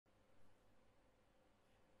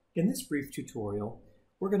In this brief tutorial,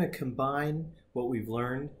 we're going to combine what we've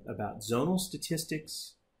learned about zonal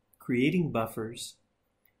statistics, creating buffers,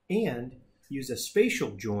 and use a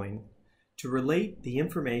spatial join to relate the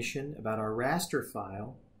information about our raster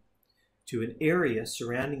file to an area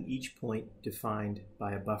surrounding each point defined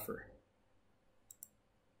by a buffer.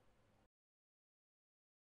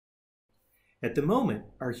 At the moment,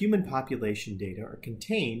 our human population data are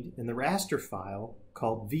contained in the raster file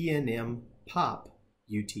called VNM-POP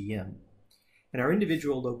UTM, and our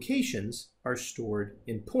individual locations are stored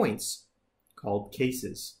in points called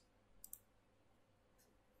cases.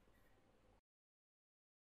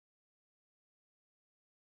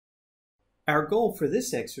 Our goal for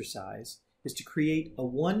this exercise is to create a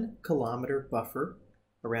 1 kilometer buffer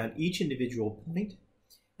around each individual point,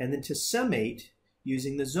 and then to summate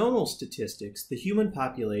using the zonal statistics the human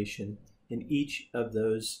population in each of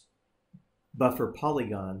those buffer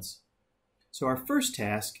polygons. So our first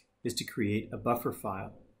task is to create a buffer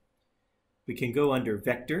file. We can go under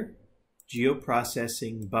Vector,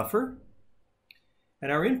 Geoprocessing Buffer,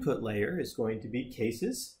 and our input layer is going to be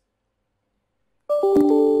cases,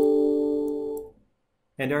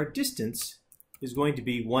 and our distance is going to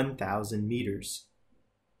be 1,000 meters.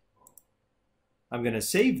 I'm going to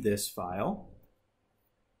save this file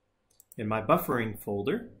in my buffering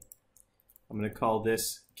folder. I'm going to call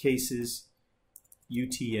this cases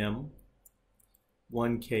UTM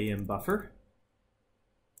 1 km buffer.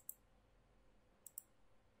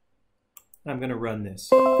 I'm going to run this.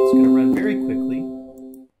 It's going to run very quickly,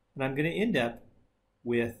 and I'm going to end up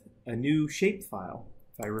with a new shapefile.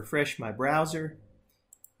 If I refresh my browser,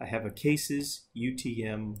 I have a cases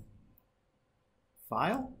UTM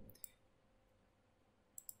file.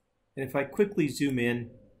 And if I quickly zoom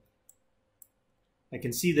in, I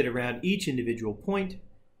can see that around each individual point,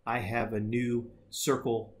 I have a new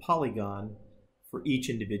circle polygon for each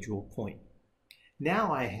individual point.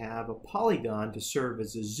 Now I have a polygon to serve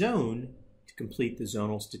as a zone to complete the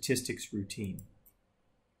zonal statistics routine.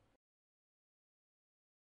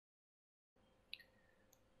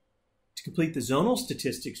 To complete the zonal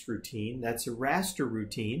statistics routine, that's a raster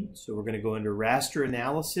routine. So we're going to go under raster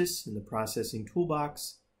analysis in the processing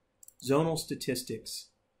toolbox, zonal statistics.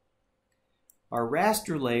 Our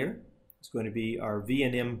raster layer is going to be our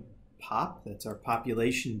VNM-POP, that's our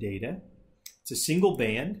population data. It's a single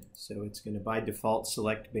band, so it's going to by default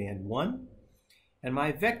select band 1. And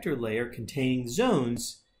my vector layer containing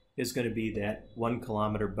zones is going to be that 1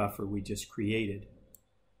 kilometer buffer we just created.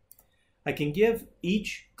 I can give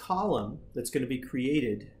each column that's going to be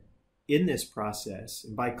created in this process,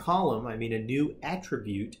 and by column I mean a new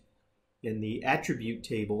attribute in the attribute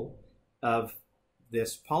table of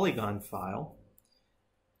this polygon file.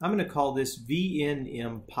 I'm going to call this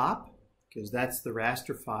VNM-POP because that's the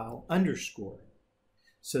raster file underscore.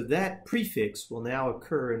 So that prefix will now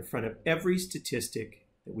occur in front of every statistic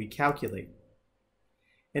that we calculate.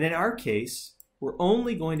 And in our case, we're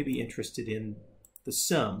only going to be interested in the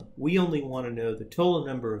sum. We only want to know the total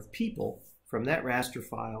number of people from that raster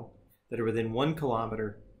file that are within 1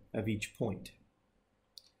 kilometer of each point.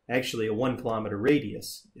 Actually, a 1 kilometer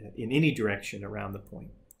radius in any direction around the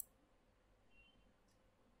point.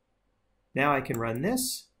 Now I can run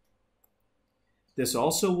this. This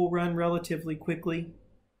also will run relatively quickly.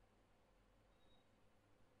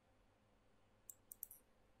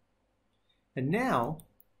 And now,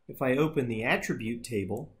 if I open the attribute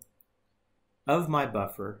table of my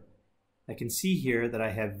buffer, I can see here that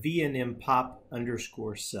I have VNM-POP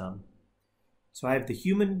underscore sum. So I have the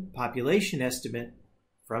human population estimate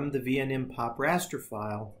from the VNM-POP raster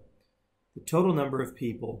file, the total number of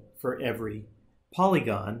people for every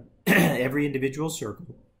polygon, every individual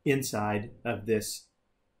circle inside of this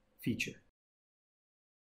feature.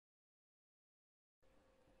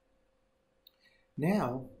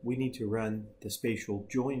 Now we need to run the spatial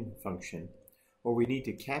join function, or we need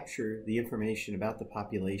to capture the information about the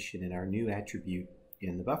population in our new attribute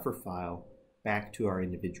in the buffer file back to our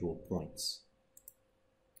individual points.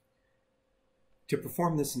 To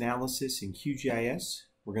perform this analysis in Q-GIS,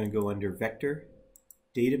 we're going to go under Vector,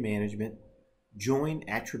 Data Management, Join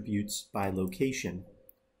Attributes by Location,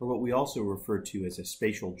 or what we also refer to as a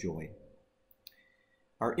spatial join.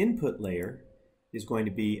 Our input layer is going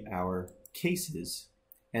to be our cases,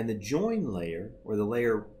 and the join layer, or the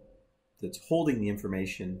layer that's holding the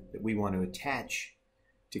information that we want to attach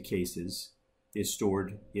to cases, is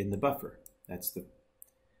stored in the buffer. That's the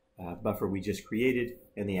buffer we just created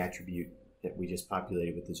and the attribute that we just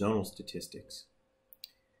populated with the zonal statistics.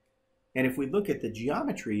 And if we look at the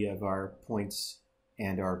geometry of our points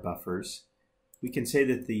and our buffers, we can say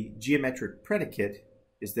that the geometric predicate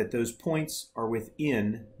is that those points are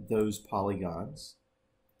within those polygons.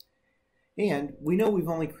 And we know we've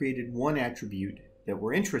only created one attribute that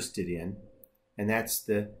we're interested in, and that's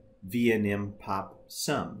the V&M pop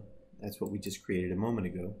sum. That's what we just created a moment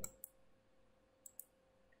ago.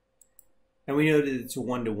 And we know that it's a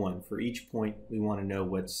one-to-one. For each point, we want to know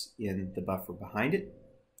what's in the buffer behind it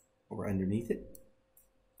or underneath it.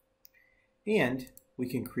 And we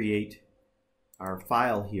can create our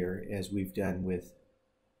file here as we've done with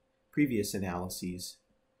previous analyses.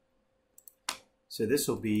 So this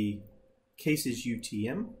will be cases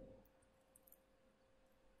UTM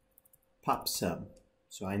pop sum.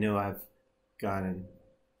 So I know I've gone and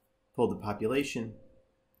pulled the population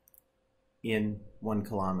in 1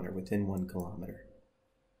 kilometer, within 1 kilometer.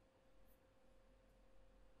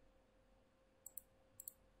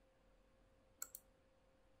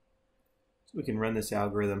 So we can run this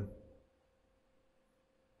algorithm.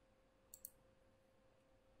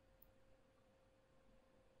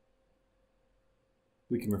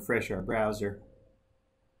 We can refresh our browser.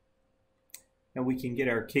 And we can get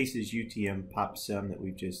our cases UTM pop sum that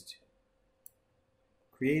we've just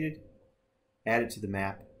created, add it to the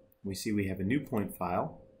map. We see we have a new point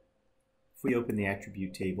file. If we open the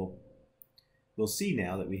attribute table, we'll see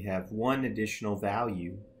now that we have one additional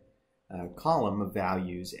value, column of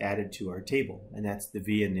values added to our table, and that's the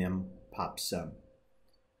V&M pop sum.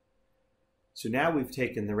 So now we've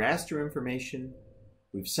taken the raster information,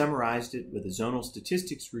 we've summarized it with a zonal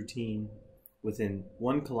statistics routine within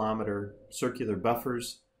 1 kilometer circular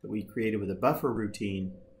buffers that we created with a buffer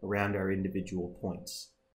routine around our individual points.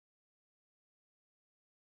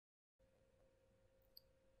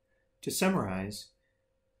 To summarize,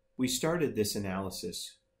 we started this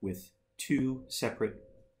analysis with 2 separate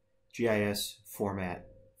GIS format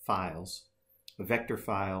files, a vector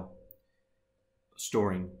file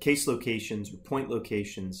storing case locations or point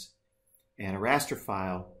locations, and a raster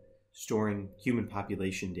file storing human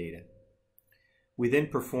population data. We then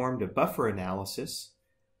performed a buffer analysis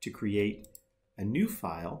to create a new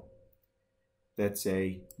file that's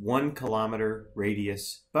a 1 kilometer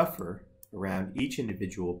radius buffer around each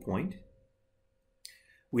individual point.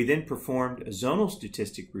 We then performed a zonal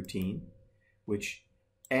statistic routine, which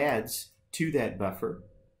adds to that buffer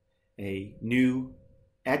a new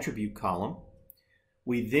attribute column.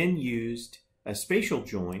 We then used a spatial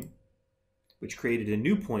join, which created a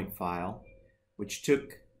new point file, which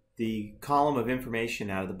took the column of information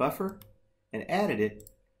out of the buffer and added it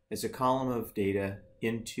as a column of data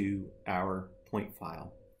into our point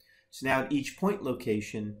file. So now at each point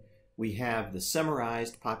location, we have the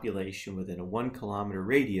summarized population within a 1 kilometer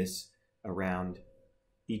radius around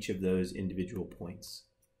each of those individual points.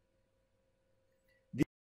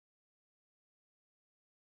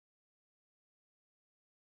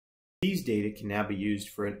 These data can now be used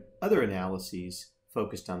for other analyses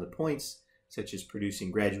focused on the points, such as producing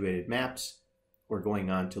graduated maps or going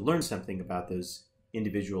on to learn something about those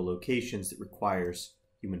individual locations that requires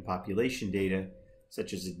human population data,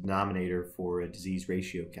 such as a denominator for a disease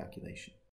ratio calculation.